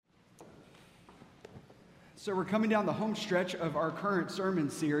So we're coming down the home stretch of our current sermon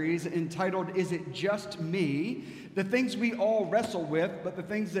series entitled, Is It Just Me? The things we all wrestle with, but the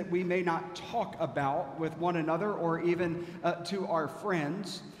things that we may not talk about with one another or even to our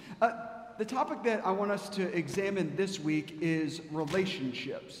friends. The topic that I want us to examine this week is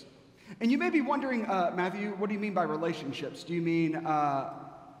relationships. And you may be wondering, Matthew, what do you mean by relationships? Do you mean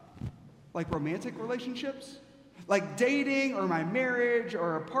like romantic relationships? Like dating or my marriage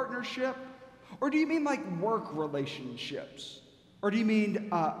or a partnership? Or do you mean like work relationships? Or do you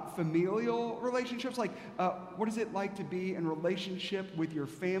mean familial relationships? Like what is it like to be in relationship with your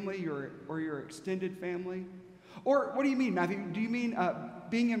family or your extended family? Or what do you mean, Matthew? Do you mean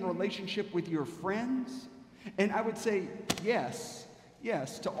being in relationship with your friends? And I would say yes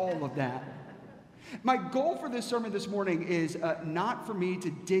to all of that. My goal for this sermon this morning is not for me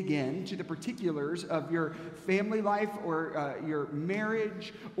to dig into the particulars of your family life or your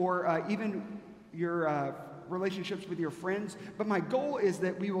marriage or even your relationships with your friends, but my goal is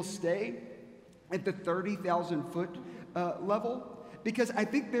that we will stay at the 30,000 foot level, because I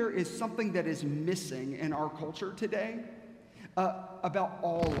think there is something that is missing in our culture today about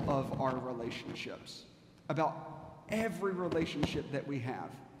all of our relationships, about every relationship that we have.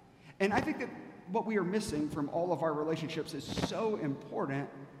 And I think that what we are missing from all of our relationships is so important.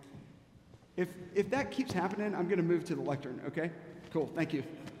 If that keeps happening, I'm going to move to the lectern, okay? Cool, thank you.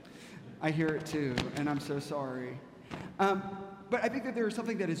 I hear it too, and I'm so sorry. But I think that there is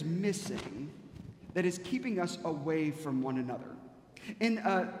something that is missing that is keeping us away from one another. And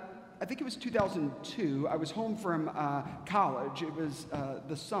I think it was 2002, I was home from college. It was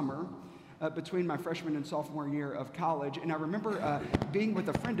the summer between my freshman and sophomore year of college, and I remember being with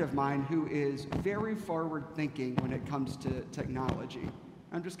a friend of mine who is very forward thinking when it comes to technology.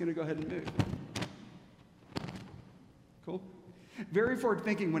 I'm just going to go ahead and move. Cool? Very forward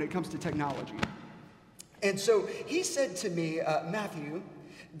thinking when it comes to technology. And so he said to me, Matthew,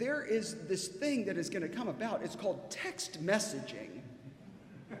 there is this thing that is going to come about. It's called text messaging.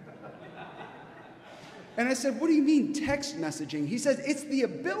 And I said, what do you mean text messaging? He says, it's the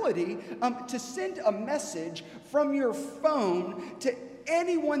ability to send a message from your phone to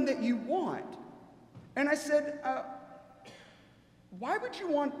anyone that you want. And I said, why would you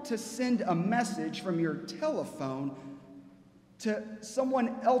want to send a message from your telephone to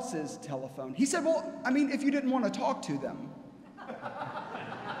someone else's telephone? He said, well, I mean, if you didn't want to talk to them.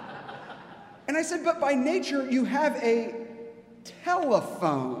 And I said, but by nature, you have a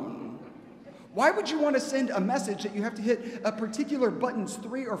telephone. Why would you want to send a message that you have to hit a particular buttons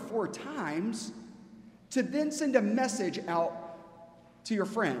 3 or 4 times to then send a message out to your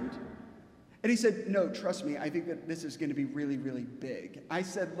friend? And he said, no, trust me, I think that this is going to be really, really big. I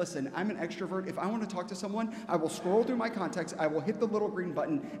said, listen, I'm an extrovert. If I want to talk to someone, I will scroll through my contacts, I will hit the little green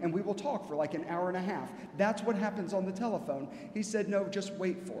button, and we will talk for like an hour and a half. That's what happens on the telephone. He said, no, just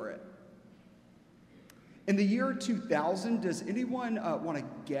wait for it. In the year 2000, does anyone want to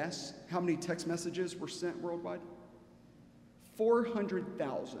guess how many text messages were sent worldwide?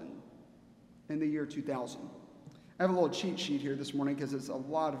 400,000 in the year 2000. I have a little cheat sheet here this morning because it's a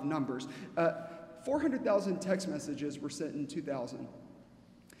lot of numbers. 400,000 text messages were sent in 2000.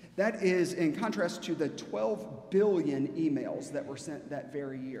 That is in contrast to the 12 billion emails that were sent that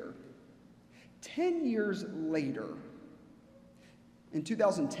very year. 10 years later, in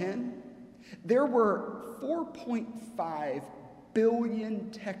 2010, there were 4.5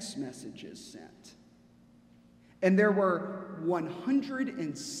 billion text messages sent. And there were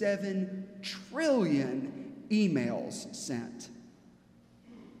 107 trillion emails sent.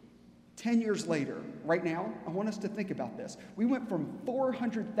 10 years later, right now, I want us to think about this. We went from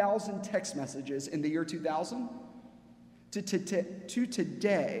 400,000 text messages in the year 2000 to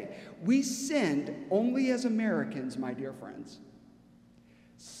today. We send, only as Americans, my dear friends,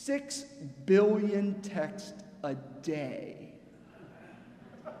 6 billion texts a day.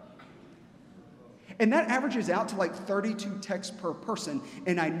 And that averages out to like 32 texts per person.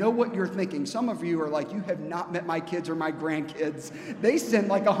 And I know what you're thinking. Some of you are like, you have not met my kids or my grandkids. They send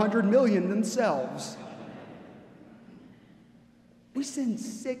like 100 million themselves. We send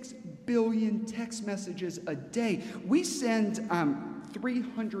 6 billion text messages a day. We send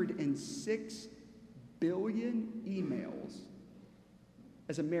 306 billion emails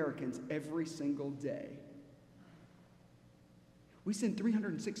as Americans every single day. We send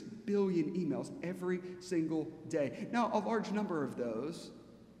 306 billion emails every single day. Now, a large number of those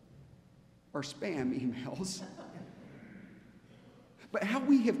are spam emails. But how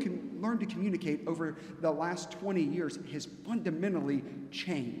we have learned to communicate over the last 20 years has fundamentally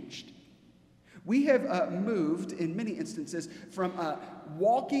changed. We have moved, in many instances, from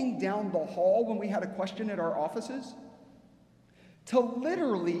walking down the hall when we had a question at our offices to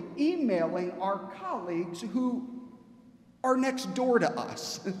literally emailing our colleagues who are next door to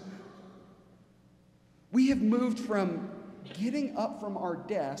us. We have moved from getting up from our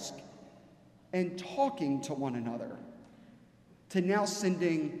desk and talking to one another to now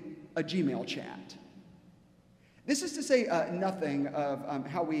sending a Gmail chat. This is to say nothing of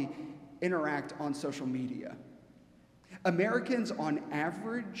how we interact on social media. Americans, on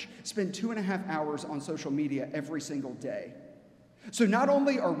average, spend 2.5 hours on social media every single day. So not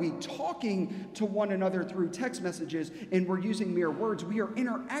only are we talking to one another through text messages and we're using mere words, we are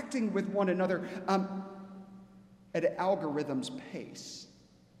interacting with one another at an algorithm's pace.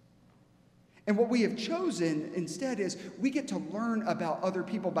 And what we have chosen instead is we get to learn about other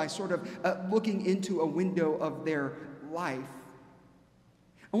people by sort of looking into a window of their life.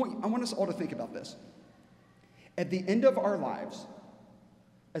 I want us all to think about this. At the end of our lives,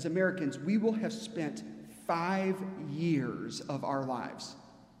 as Americans, we will have spent 5 years of our lives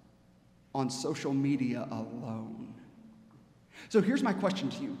on social media alone. So here's my question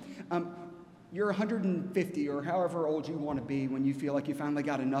to you. You're 150 or however old you want to be when you feel like you finally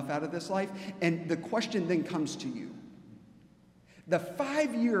got enough out of this life, and the question then comes to you. The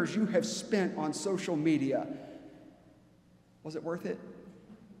 5 years you have spent on social media, was it worth it?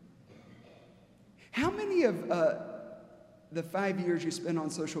 How many of the 5 years you spent on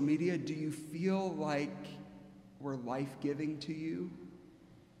social media do you feel like were life-giving to you?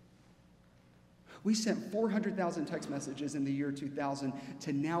 We sent 400,000 text messages in the year 2000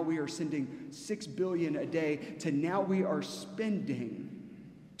 to now we are sending 6 billion a day to now we are spending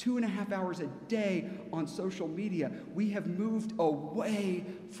 2.5 hours a day on social media. We have moved away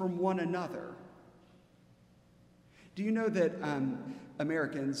from one another. Do you know that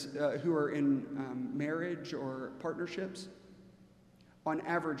Americans who are in marriage or partnerships, on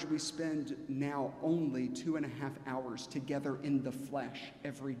average, we spend now only 2.5 hours together in the flesh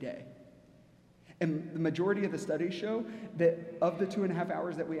every day. And the majority of the studies show that of the 2.5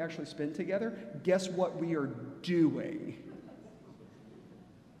 hours that we actually spend together, guess what we are doing?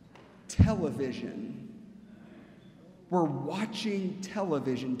 Television. We're watching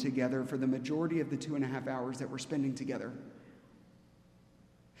television together for the majority of the 2.5 hours that we're spending together.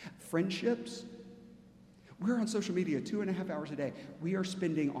 Friendships, we're on social media 2.5 hours a day. We are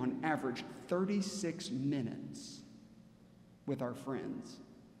spending on average 36 minutes with our friends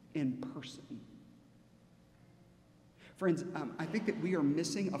in person. Friends, I think that we are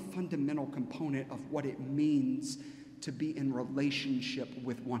missing a fundamental component of what it means to be in relationship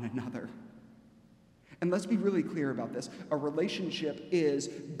with one another. And let's be really clear about this. A relationship is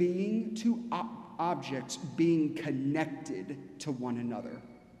being two objects being connected to one another.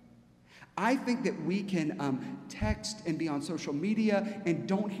 I think that we can text and be on social media, and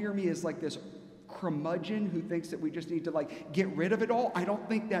don't hear me as like this curmudgeon who thinks that we just need to like get rid of it all. I don't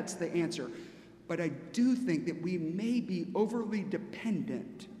think that's the answer. But I do think that we may be overly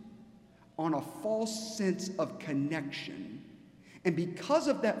dependent on a false sense of connection. And because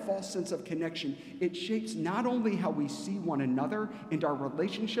of that false sense of connection, it shapes not only how we see one another and our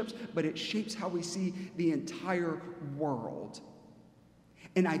relationships, but it shapes how we see the entire world.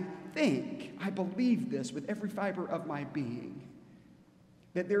 And I believe this with every fiber of my being,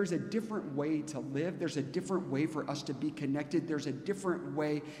 that there's a different way to live. There's a different way for us to be connected. There's a different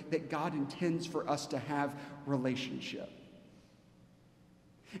way that God intends for us to have relationship.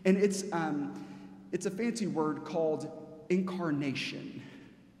 And it's a fancy word called incarnation.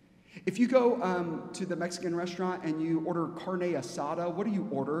 If you go to the Mexican restaurant and you order carne asada, what do you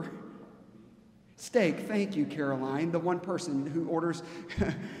order? Steak. Thank you, Caroline, the one person who orders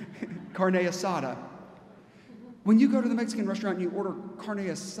carne asada. When you go to the Mexican restaurant and you order carne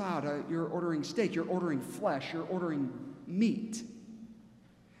asada, you're ordering steak, you're ordering flesh, you're ordering meat.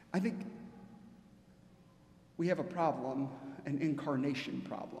 I think we have a problem, an incarnation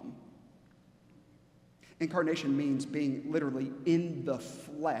problem. Incarnation means being literally in the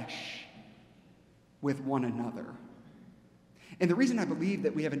flesh with one another. And the reason I believe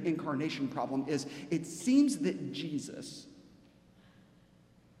that we have an incarnation problem is it seems that Jesus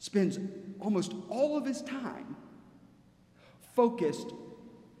spends almost all of his time focused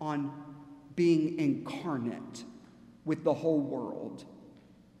on being incarnate with the whole world.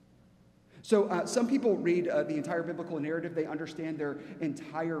 So some people read the entire biblical narrative. They understand their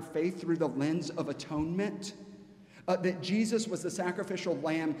entire faith through the lens of atonement. that Jesus was the sacrificial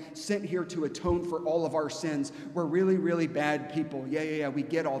lamb sent here to atone for all of our sins. We're really, really bad people. Yeah, we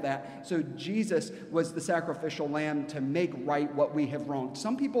get all that. So Jesus was the sacrificial lamb to make right what we have wronged.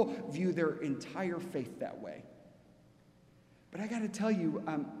 Some people view their entire faith that way. But I got to tell you,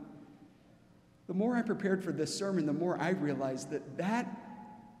 the more I prepared for this sermon, the more I realized that,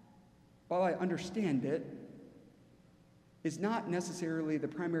 while I understand it, is not necessarily the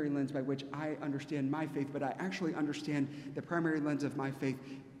primary lens by which I understand my faith, but I actually understand the primary lens of my faith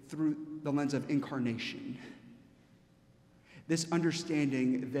through the lens of incarnation. This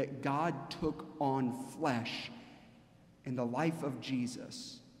understanding that God took on flesh in the life of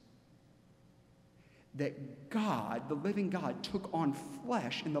Jesus. That God, the living God, took on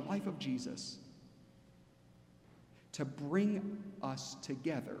flesh in the life of Jesus to bring us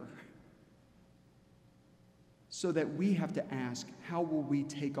together, so that we have to ask, how will we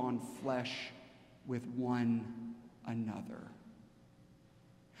take on flesh with one another?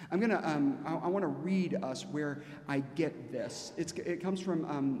 I want to read us where I get this. It comes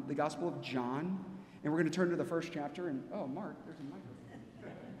from the Gospel of John, and we're going to turn to the first chapter. And oh, Mark, there's a microphone.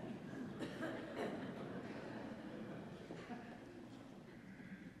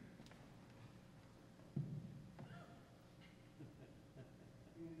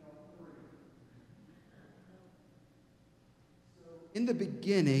 In the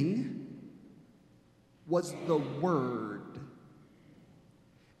beginning was the Word,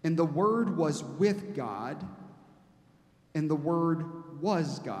 and the Word was with God, and the Word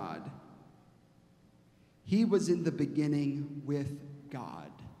was God. He was in the beginning with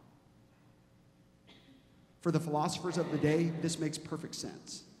God. For the philosophers of the day, this makes perfect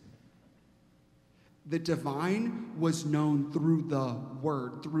sense. The divine was known through the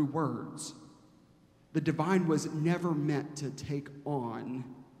Word, through words. The divine was never meant to take on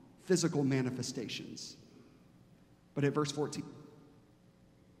physical manifestations. But at verse 14,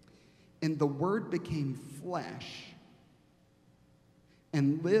 and the Word became flesh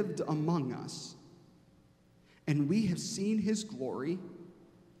and lived among us, and we have seen his glory,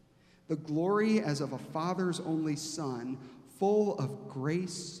 the glory as of a father's only son, full of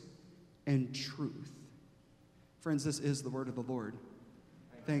grace and truth. Friends, this is the word of the Lord.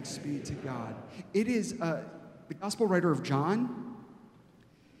 Thanks be to God. It is, the gospel writer of John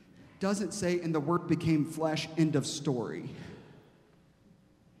doesn't say, and the Word became flesh, end of story.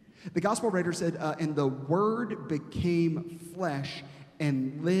 The gospel writer said, and the Word became flesh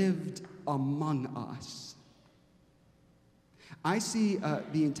and lived among us. I see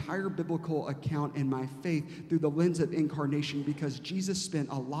the entire biblical account in my faith through the lens of incarnation, because Jesus spent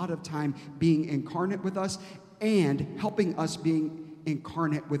a lot of time being incarnate with us and helping us being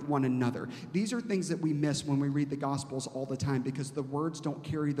incarnate with one another. These are things that we miss when we read the Gospels all the time, because the words don't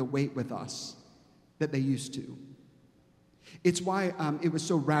carry the weight with us that they used to. It's why it was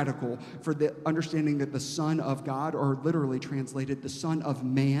so radical for the understanding that the Son of God, or literally translated, the Son of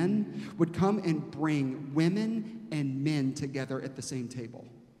Man, would come and bring women and men together at the same table.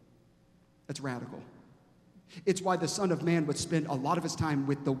 That's radical. It's why the Son of Man would spend a lot of his time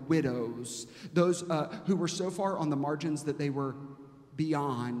with the widows, those who were so far on the margins that they were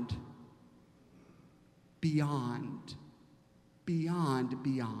beyond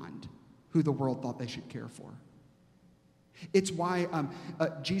who the world thought they should care for. It's why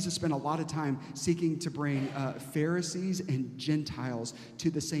Jesus spent a lot of time seeking to bring Pharisees and Gentiles to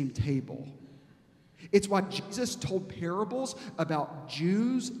the same table. It's why Jesus told parables about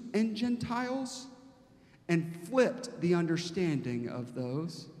Jews and Gentiles and flipped the understanding of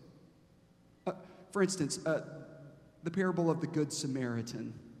those. For instance, the parable of the Good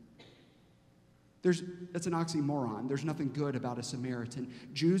Samaritan. That's an oxymoron. There's nothing good about a Samaritan.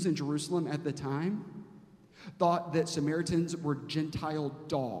 Jews in Jerusalem at the time thought that Samaritans were Gentile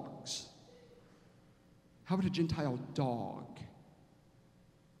dogs. How would a Gentile dog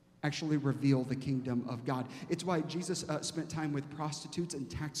actually reveal the kingdom of God? It's why Jesus spent time with prostitutes and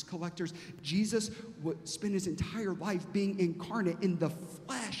tax collectors. Jesus would spend his entire life being incarnate in the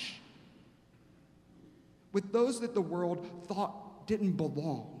flesh with those that the world thought didn't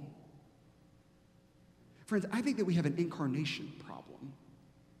belong. Friends, I think that we have an incarnation problem.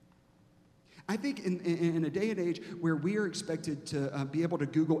 I think in a day and age where we are expected to be able to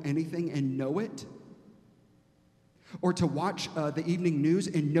Google anything and know it, or to watch the evening news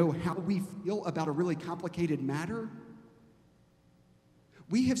and know how we feel about a really complicated matter,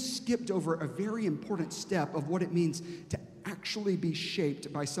 we have skipped over a very important step of what it means to actually be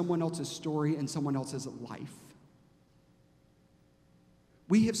shaped by someone else's story and someone else's life.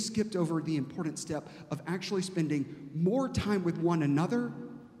 We have skipped over the important step of actually spending more time with one another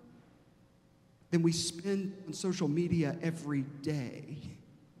than we spend on social media every day.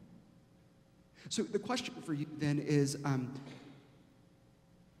 So the question for you then is,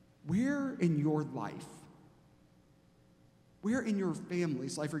 where in your life, where in your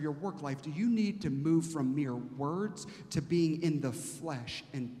family's life or your work life do you need to move from mere words to being in the flesh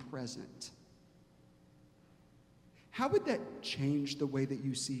and present? How would that change the way that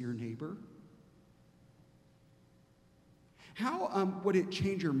you see your neighbor? How would it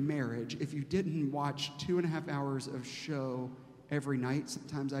change your marriage if you didn't watch 2.5 hours of show every night?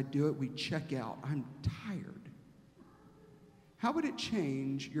 Sometimes I do it. We check out. I'm tired. How would it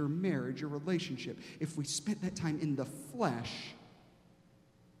change your marriage, your relationship, if we spent that time in the flesh,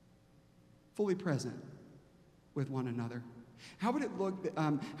 fully present with one another? How would it look?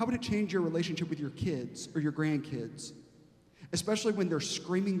 How would it change your relationship with your kids or your grandkids, especially when they're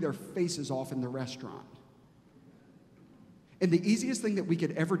screaming their faces off in the restaurant? And the easiest thing that we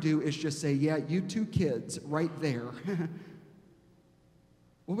could ever do is just say, yeah, you two kids right there.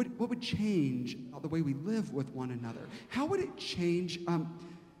 What would change the way we live with one another? How would it change, I'm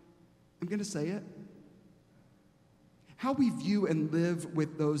going to say it, how we view and live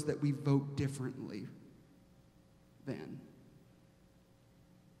with those that we vote differently than?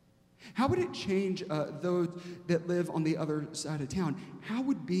 How would it change those that live on the other side of town? How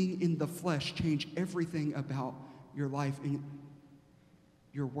would being in the flesh change everything about your life and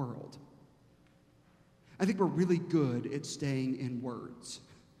your world? I think we're really good at staying in words.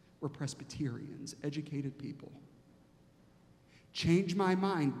 We're Presbyterians, educated people. Change my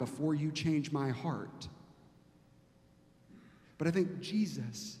mind before you change my heart. But I think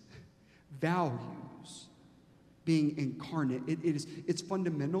Jesus values being incarnate. It's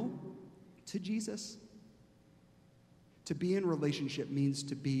fundamental to Jesus. To be in relationship means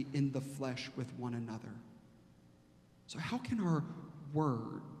to be in the flesh with one another. So how can our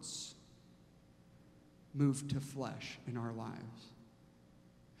words move to flesh in our lives?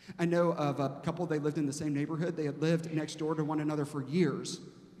 I know of a couple, they lived in the same neighborhood. They had lived next door to one another for years.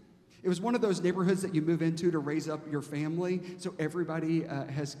 It was one of those neighborhoods that you move into to raise up your family, so everybody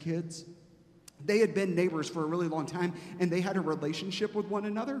has kids. They had been neighbors for a really long time, and they had a relationship with one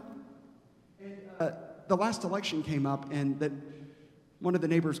another. And the last election came up, and one of the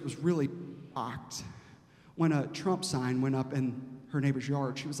neighbors was really shocked when a Trump sign went up in her neighbor's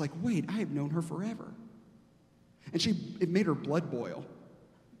yard. She was like, wait, I have known her forever. And it made her blood boil.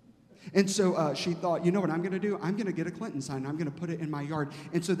 And so she thought, you know what I'm going to do? I'm going to get a Clinton sign. I'm going to put it in my yard.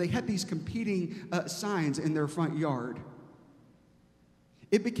 And so they had these competing signs in their front yard.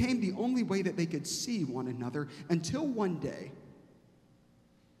 It became the only way that they could see one another until one day,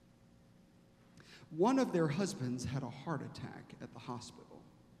 one of their husbands had a heart attack at the hospital.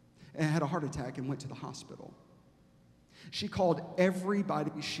 Had a heart attack and went to the hospital. She called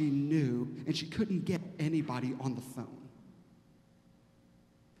everybody she knew, and she couldn't get anybody on the phone.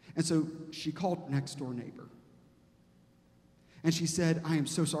 And so she called next door neighbor. And she said, I am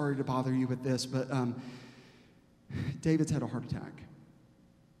so sorry to bother you with this, but David's had a heart attack.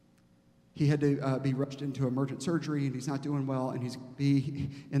 He had to be rushed into emergent surgery, and he's not doing well, and he's be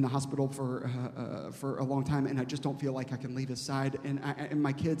in the hospital for a long time, and I just don't feel like I can leave his side. And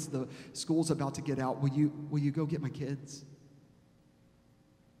my kids, the school's about to get out. Will you go get my kids?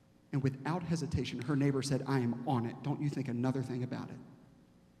 And without hesitation, her neighbor said, I am on it. Don't you think another thing about it.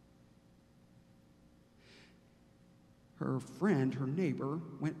 Her friend, her neighbor,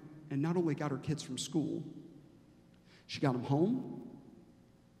 went and not only got her kids from school, she got them home.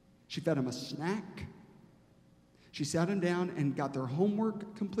 She fed them a snack. She sat them down and got their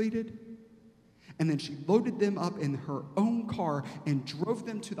homework completed. And then she loaded them up in her own car and drove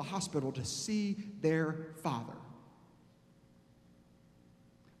them to the hospital to see their father.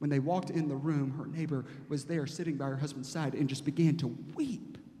 When they walked in the room, her neighbor was there sitting by her husband's side and just began to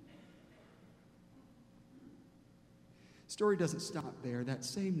weep. Story doesn't stop there. That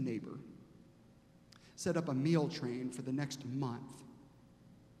same neighbor set up a meal train for the next month.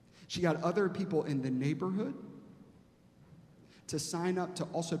 She got other people in the neighborhood to sign up to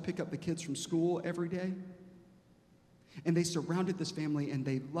also pick up the kids from school every day. And they surrounded this family and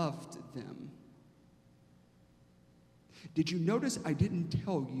they loved them. Did you notice I didn't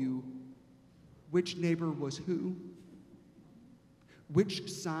tell you which neighbor was who?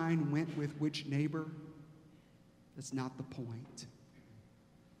 Which sign went with which neighbor? That's not the point.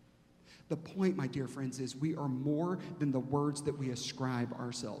 The point, my dear friends, is we are more than the words that we ascribe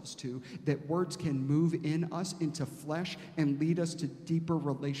ourselves to, that words can move in us into flesh and lead us to deeper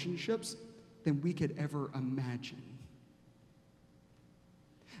relationships than we could ever imagine.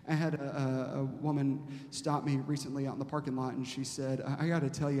 I had a woman stop me recently out in the parking lot, and she said, I got to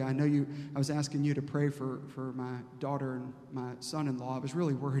tell you, I was asking you to pray for my daughter and my son-in-law. I was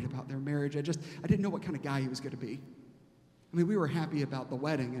really worried about their marriage. I didn't know what kind of guy he was going to be. I mean, we were happy about the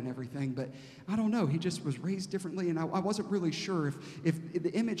wedding and everything, but I don't know. He just was raised differently, and I wasn't really sure if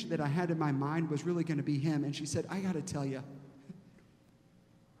the image that I had in my mind was really going to be him. And she said, I got to tell you,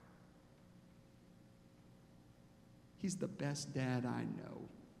 he's the best dad I know.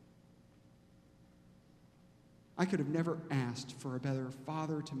 I could have never asked for a better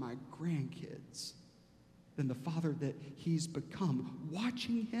father to my grandkids than the father that he's become.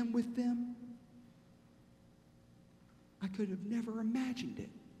 Watching him with them, I could have never imagined it.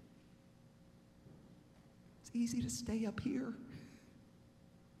 It's easy to stay up here.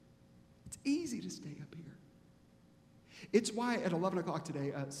 It's easy to stay up here. It's why at 11 o'clock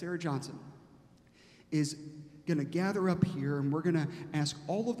today, Sarah Johnson is going to gather up here, and we're going to ask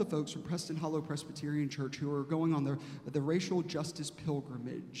all of the folks from Preston Hollow Presbyterian Church who are going on the racial justice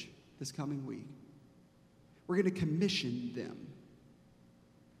pilgrimage this coming week. We're going to commission them.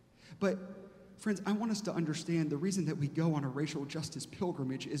 But friends, I want us to understand the reason that we go on a racial justice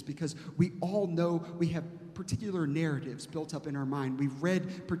pilgrimage is because we all know we have particular narratives built up in our mind. We've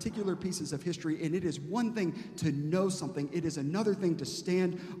read particular pieces of history, and it is one thing to know something. It is another thing to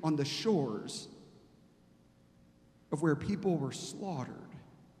stand on the shores of where people were slaughtered.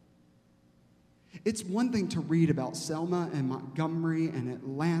 It's one thing to read about Selma and Montgomery and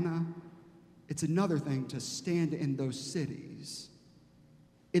Atlanta. It's another thing to stand in those cities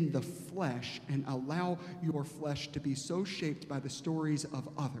in the flesh and allow your flesh to be so shaped by the stories of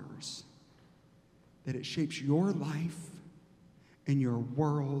others that it shapes your life and your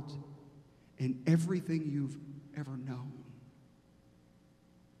world and everything you've ever known.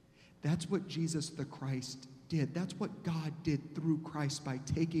 That's what Jesus the Christ did. That's what God did through Christ by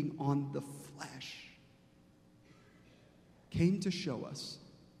taking on the flesh. Came to show us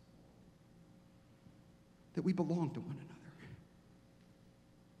that we belong to one another.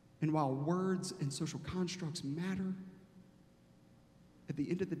 And while words and social constructs matter, at the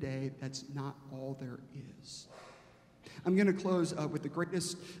end of the day, that's not all there is. I'm going to close with the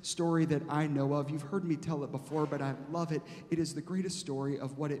greatest story that I know of. You've heard me tell it before, but I love it. It is the greatest story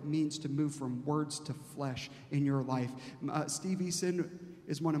of what it means to move from words to flesh in your life. Steve Eason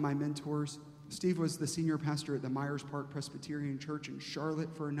is one of my mentors. Steve was the senior pastor at the Myers Park Presbyterian Church in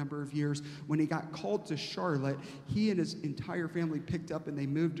Charlotte for a number of years. When he got called to Charlotte, he and his entire family picked up and they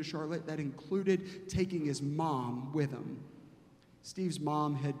moved to Charlotte. That included taking his mom with him. Steve's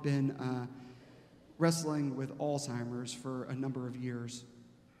mom had been wrestling with Alzheimer's for a number of years.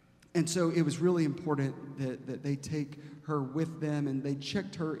 And so it was really important that they take her with them, and they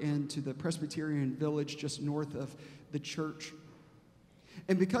checked her into the Presbyterian village just north of the church.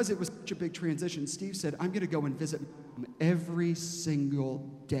 And because it was such a big transition, Steve said, I'm going to go and visit Mom every single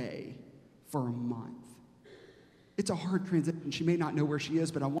day for a month. It's a hard transition. She may not know where she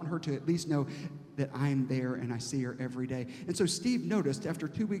is, but I want her to at least know that I'm there and I see her every day. And so Steve noticed after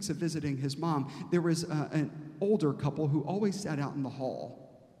 2 weeks of visiting his mom, there was an older couple who always sat out in the hall.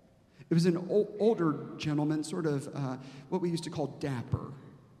 It was an older gentleman, sort of what we used to call dapper.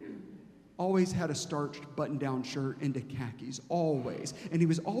 Always had a starched button-down shirt into khakis, always. And he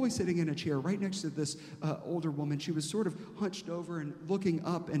was always sitting in a chair right next to this older woman. She was sort of hunched over and looking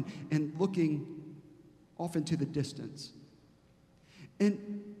up and looking off into the distance.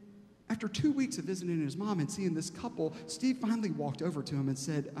 And after 2 weeks of visiting his mom and seeing this couple, Steve finally walked over to him and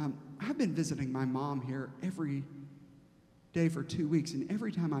said, I've been visiting my mom here every day for 2 weeks, and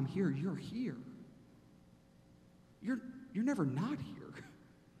every time I'm here, you're here. You're never not here.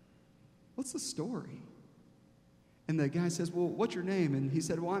 What's the story? And the guy says, well, what's your name? And he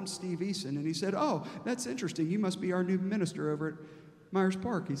said, well, I'm Steve Eason. And he said, oh, that's interesting. You must be our new minister over at Myers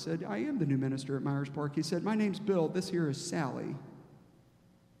Park. He said, I am the new minister at Myers Park. He said, my name's Bill. This here is Sally.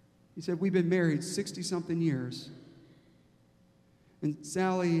 He said, we've been married 60-something years. And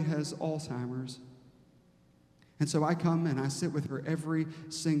Sally has Alzheimer's. And so I come and I sit with her every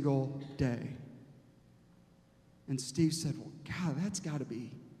single day. And Steve said, well, God, it's got to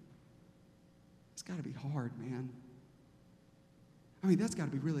be hard, man. I mean, that's got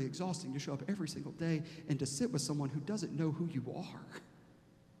to be really exhausting to show up every single day and to sit with someone who doesn't know who you are,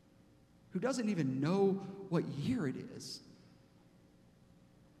 who doesn't even know what year it is.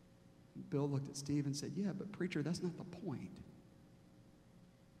 And Bill looked at Steve and said, yeah, but preacher, that's not the point.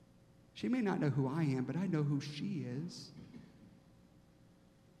 She may not know who I am, but I know who she is.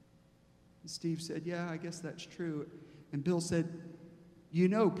 And Steve said, yeah, I guess that's true. And Bill said, you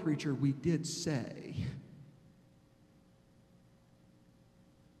know, preacher, we did say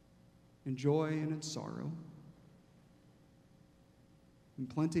in joy and in sorrow, in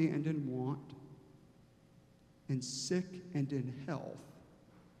plenty and in want, in sick and in health,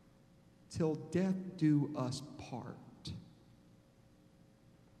 till death do us part.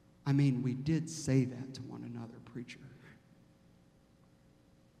 I mean, we did say that to one another, preacher.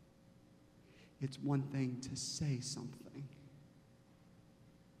 It's one thing to say something.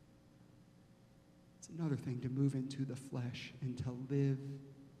 It's another thing to move into the flesh and to live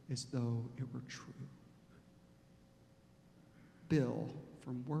as though it were true. Bill,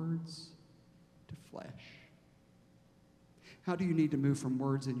 from words to flesh. How do you need to move from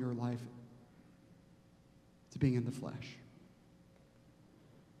words in your life to being in the flesh?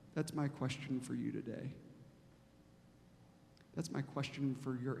 That's my question for you today. That's my question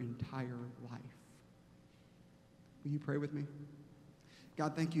for your entire life. Will you pray with me?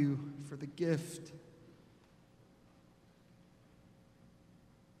 God, thank you for the gift.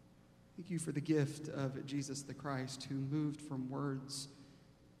 Thank you for the gift of Jesus the Christ, who moved from words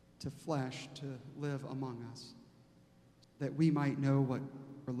to flesh to live among us, that we might know what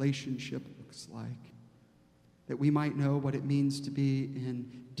relationship looks like, that we might know what it means to be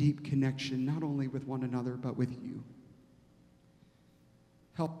in deep connection, not only with one another, but with you.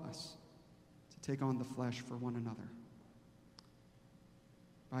 Help us to take on the flesh for one another.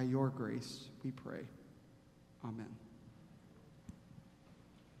 By your grace, we pray. Amen.